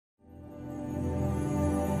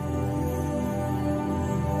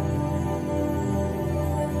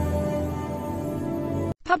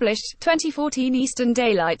Published, 2014 Eastern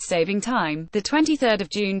Daylight Saving Time, the 23rd of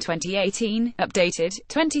June 2018. Updated,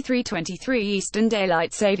 23:23 Eastern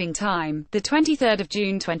Daylight Saving Time, the 23rd of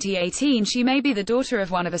June 2018. She may be the daughter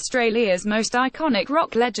of one of Australia's most iconic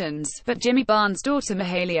rock legends, but Jimmy Barnes' daughter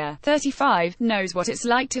Mahalia, 35, knows what it's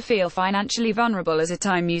like to feel financially vulnerable as a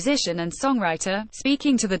time musician and songwriter.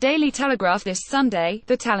 Speaking to the Daily Telegraph this Sunday,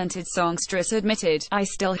 the talented songstress admitted, "I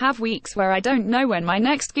still have weeks where I don't know when my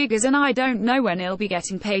next gig is and I don't know when I'll be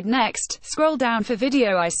getting paid next. Scroll down for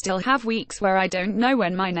video. I still have weeks where I don't know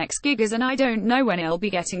when my next gig is and I don't know when I'll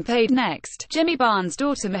be getting paid next." Jimmy Barnes'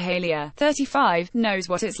 daughter Mahalia, 35, knows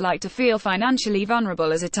what it's like to feel financially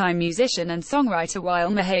vulnerable as a time musician and songwriter.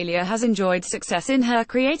 While Mahalia has enjoyed success in her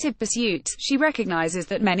creative pursuit, she recognizes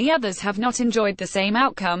that many others have not enjoyed the same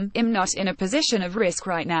outcome. "I'm not in a position of risk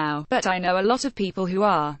right now, but I know a lot of people who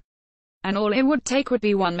are. And all it would take would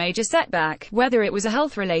be one major setback, whether it was a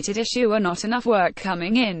health-related issue or not enough work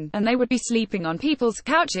coming in, and they would be sleeping on people's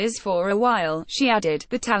couches for a while," she added.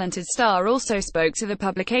 The talented star also spoke to the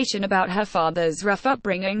publication about her father's rough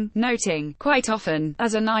upbringing, noting, "Quite often,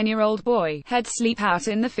 as a 9-year-old boy, he'd sleep out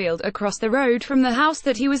in the field across the road from the house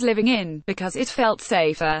that he was living in, because it felt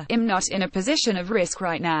safer. I'm not in a position of risk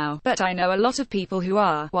right now, but I know a lot of people who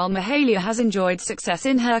are." While Mahalia has enjoyed success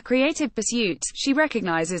in her creative pursuit, she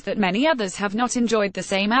recognizes that many others have not enjoyed the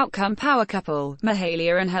same outcome. Power couple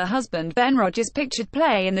Mahalia and her husband Ben Rogers pictured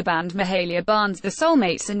play in the band Mahalia Barnes the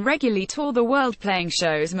Soulmates and regularly tour the world playing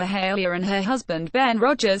shows. Mahalia and her husband Ben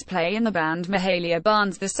Rogers play in the band Mahalia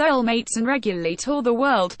Barnes the Soulmates and regularly tour the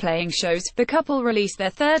world playing shows. The couple released their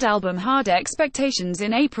third album Hard Expectations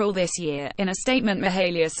in April this year. In a statement,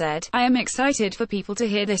 Mahalia said, "I am excited for people to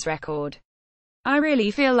hear this record. I really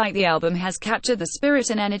feel like the album has captured the spirit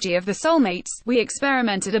and energy of the Soulmates. We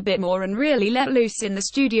experimented a bit more and really let loose in the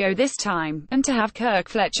studio this time, and to have Kirk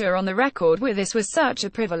Fletcher on the record with us was such a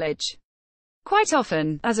privilege. Quite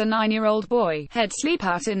often, as a 9-year-old boy, he'd sleep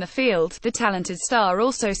out in the field." The talented star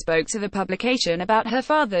also spoke to the publication about her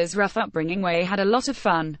father's rough upbringing, where he had a lot of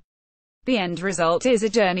fun. "The end result is a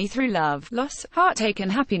journey through love, loss, heartache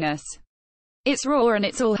and happiness. It's raw and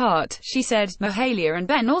it's all heart," she said. Mahalia and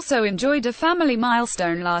Ben also enjoyed a family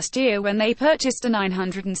milestone last year when they purchased a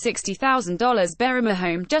 $960,000 Berrima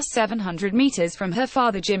home just 700 meters from her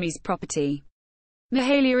father Jimmy's property.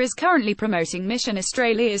 Mahalia is currently promoting Mission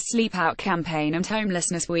Australia's Sleep Out campaign and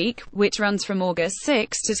Homelessness Week, which runs from August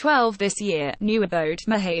 6 to 12 this year. New abode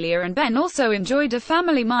Mahalia and Ben also enjoyed a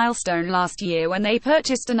family milestone last year when they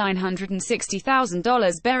purchased a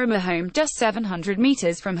 $960,000 Berrima home just 700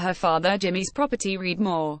 meters from her father Jimmy's property. Read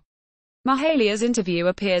more. Mahalia's interview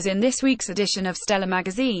appears in this week's edition of Stellar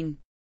magazine.